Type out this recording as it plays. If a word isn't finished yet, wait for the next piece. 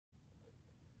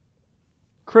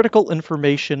Critical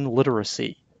information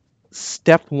literacy.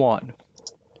 Step 1.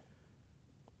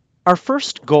 Our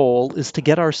first goal is to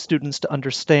get our students to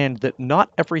understand that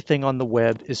not everything on the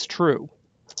web is true.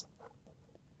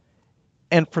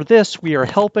 And for this, we are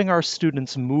helping our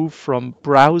students move from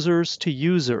browsers to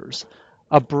users.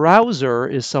 A browser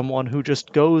is someone who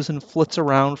just goes and flits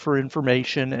around for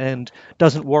information and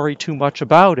doesn't worry too much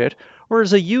about it,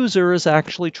 whereas a user is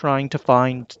actually trying to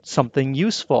find something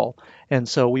useful. And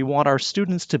so we want our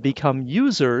students to become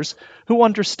users who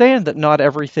understand that not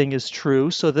everything is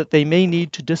true, so that they may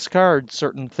need to discard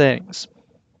certain things.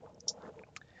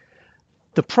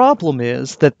 The problem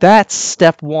is that that's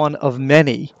step 1 of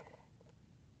many.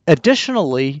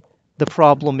 Additionally, the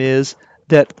problem is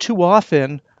that too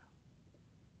often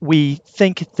we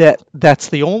think that that's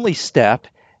the only step,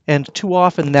 and too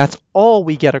often that's all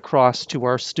we get across to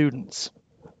our students.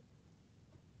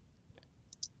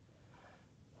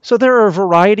 So there are a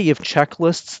variety of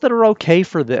checklists that are okay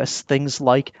for this, things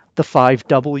like the 5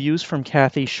 W's from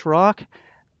Kathy Schrock,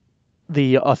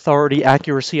 the authority,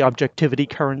 accuracy, objectivity,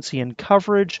 currency, and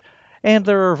coverage, and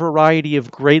there are a variety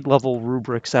of grade level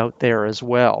rubrics out there as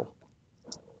well.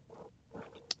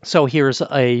 So here's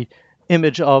an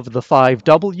image of the 5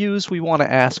 W's. We want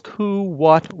to ask who,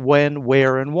 what, when,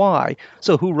 where, and why.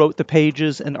 So who wrote the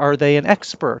pages, and are they an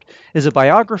expert? Is a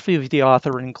biography of the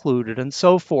author included, and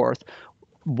so forth?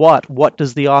 What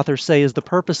does the author say is the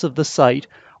purpose of the site?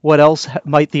 What else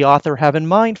might the author have in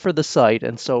mind for the site,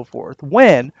 and so forth?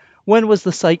 When was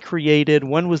the site created?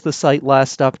 When was the site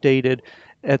last updated,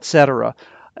 etc.?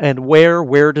 And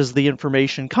where does the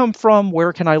information come from?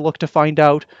 Where can I look to find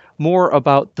out more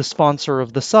about the sponsor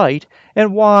of the site?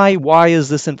 And why is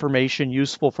this information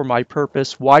useful for my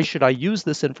purpose? Why should I use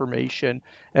this information,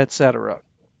 etc.?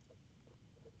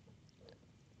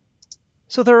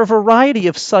 So there are a variety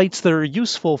of sites that are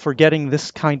useful for getting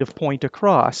this kind of point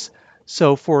across.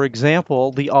 So for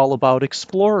example, the All About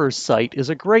Explorers site is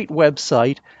a great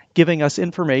website giving us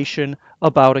information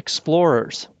about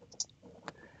explorers.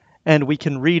 And we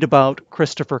can read about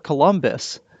Christopher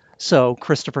Columbus. So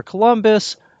Christopher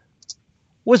Columbus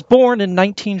was born in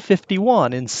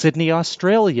 1951 in Sydney,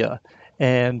 Australia.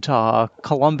 And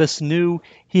Columbus knew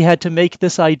he had to make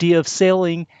this idea of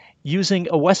sailing using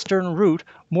a Western route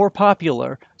more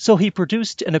popular, so he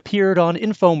produced and appeared on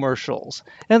infomercials,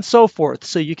 and so forth.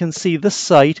 So you can see this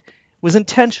site was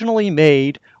intentionally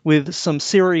made with some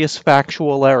serious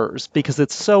factual errors, because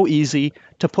it's so easy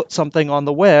to put something on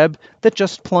the web that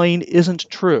just plain isn't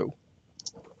true.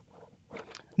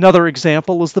 Another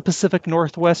example is the Pacific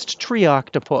Northwest tree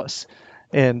octopus,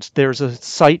 and there's a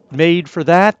site made for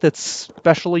that that's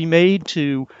specially made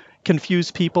to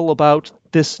confuse people about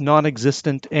this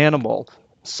non-existent animal,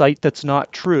 site that's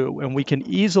not true. And we can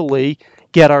easily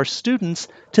get our students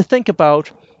to think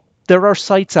about there are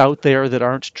sites out there that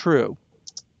aren't true.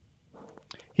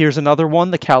 Here's another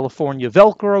one, the California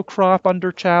Velcro crop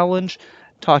under challenge,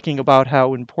 talking about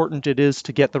how important it is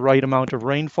to get the right amount of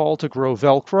rainfall to grow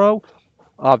Velcro.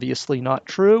 Obviously not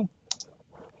true.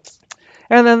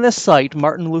 And then this site,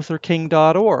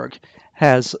 martinlutherking.org,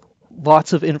 has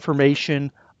lots of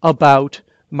information about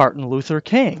Martin Luther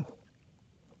King.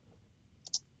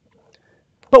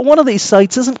 But one of these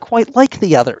sites isn't quite like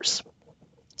the others.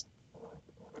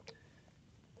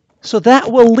 So that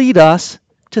will lead us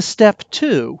to step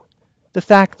 2, the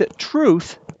fact that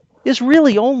truth is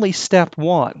really only step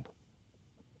 1.